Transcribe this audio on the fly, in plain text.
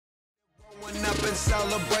and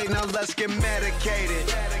celebrate. Now let's get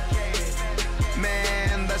medicated.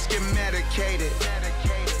 Man, let's get medicated.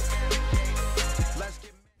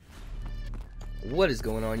 What is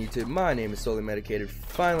going on, YouTube? My name is Solely Medicated.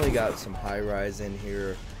 Finally got some high rise in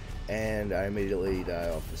here, and I immediately die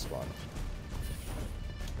off the spawn.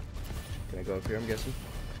 Can I go up here, I'm guessing?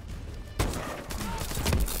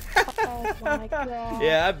 Oh my god.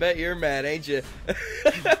 Yeah, I bet you're mad, ain't you?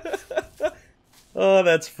 Oh,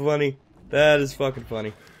 that's funny. That is fucking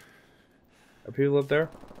funny. Are people up there?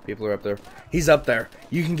 People are up there. He's up there.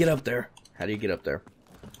 You can get up there. How do you get up there?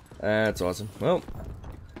 That's awesome. Well,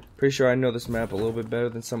 pretty sure I know this map a little bit better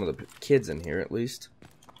than some of the kids in here, at least.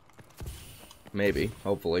 Maybe.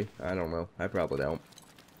 Hopefully. I don't know. I probably don't.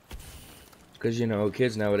 Because, you know,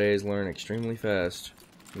 kids nowadays learn extremely fast.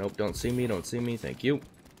 Nope, don't see me, don't see me. Thank you.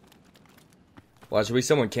 Watch, there'll be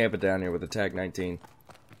someone camping down here with a TAC 19.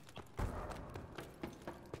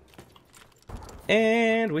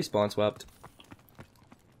 And we spawn swapped.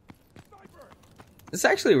 It's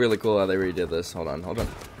actually really cool how they redid this. Hold on, hold on.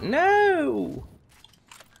 No!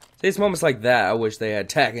 See, it's moments like that I wish they had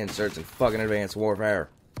TAC inserts in fucking Advanced Warfare.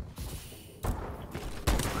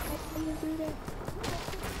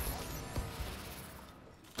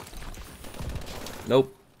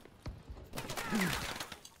 Nope.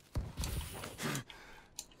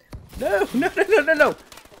 No, no, no, no, no, no!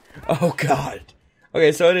 Oh, God.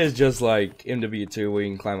 Okay, so it is just like MW2 where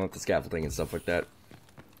you can climb up the scaffolding and stuff like that.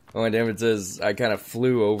 Only difference is I kind of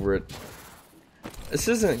flew over it. This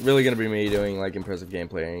isn't really going to be me doing like impressive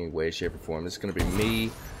gameplay in any way, shape, or form. This is going to be me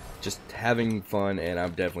just having fun, and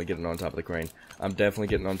I'm definitely getting on top of the crane. I'm definitely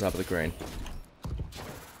getting on top of the crane.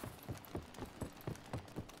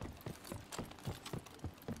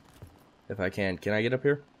 If I can I get up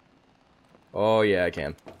here? Oh yeah, I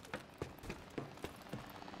can.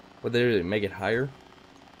 What they do? Make it higher?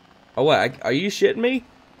 Oh what? Are you shitting me?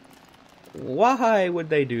 Why would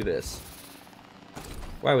they do this?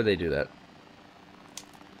 Why would they do that?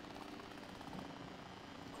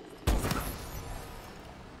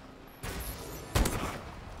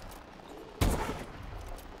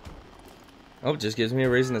 Oh, it just gives me a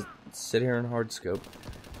reason to sit here and hard scope.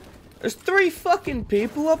 There's 3 fucking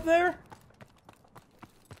people up there?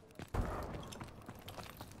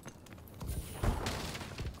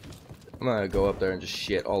 I'm gonna go up there and just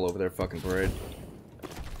shit all over their fucking parade.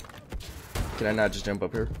 Can I not just jump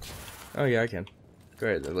up here? Oh yeah, I can.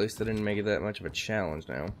 Great, at least I didn't make it that much of a challenge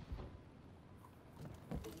now.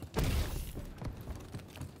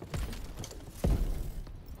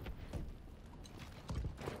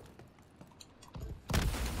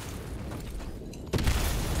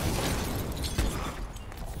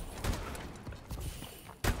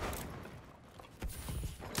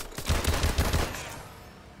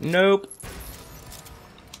 Nope.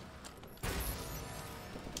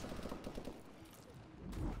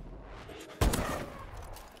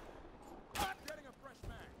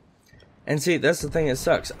 And see, that's the thing that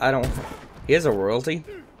sucks. He has a royalty.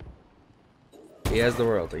 He has the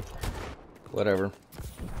royalty. Whatever.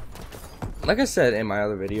 Like I said in my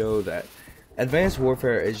other video, that Advanced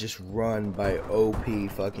Warfare is just run by OP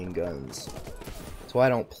fucking guns. That's why I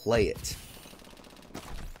don't play it.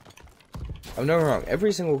 I'm not wrong.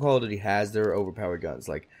 Every single Call of Duty has their overpowered guns.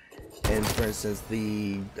 Like, and for instance,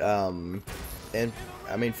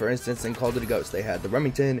 for instance, in Call of Duty Ghosts, they had the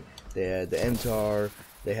Remington, they had the MTAR,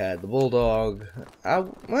 they had the Bulldog.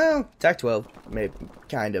 Well, TAC-12, maybe,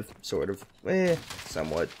 kind of, sort of,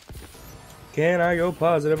 somewhat. Can I go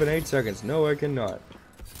positive in 8 seconds? No, I cannot.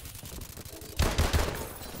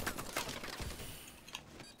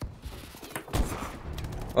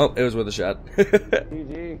 Oh, it was with a shot.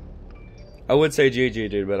 GG. I would say GG,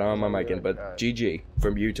 dude, but I'm on my mic in, but GG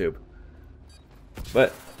from YouTube.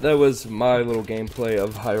 But that was my little gameplay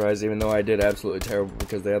of High Rise, even though I did absolutely terrible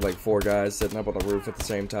because they had like 4 guys sitting up on the roof at the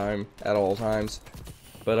same time, at all times.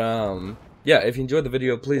 But, yeah, if you enjoyed the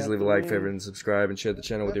video, please leave a like, favorite, and subscribe, and share the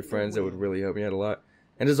channel with your friends. That would really help me out a lot.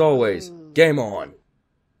 And as always, game on!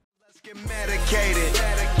 Let's get medicated.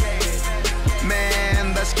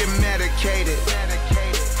 Man, let's get medicated.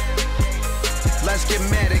 Let's get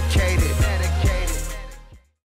medicated.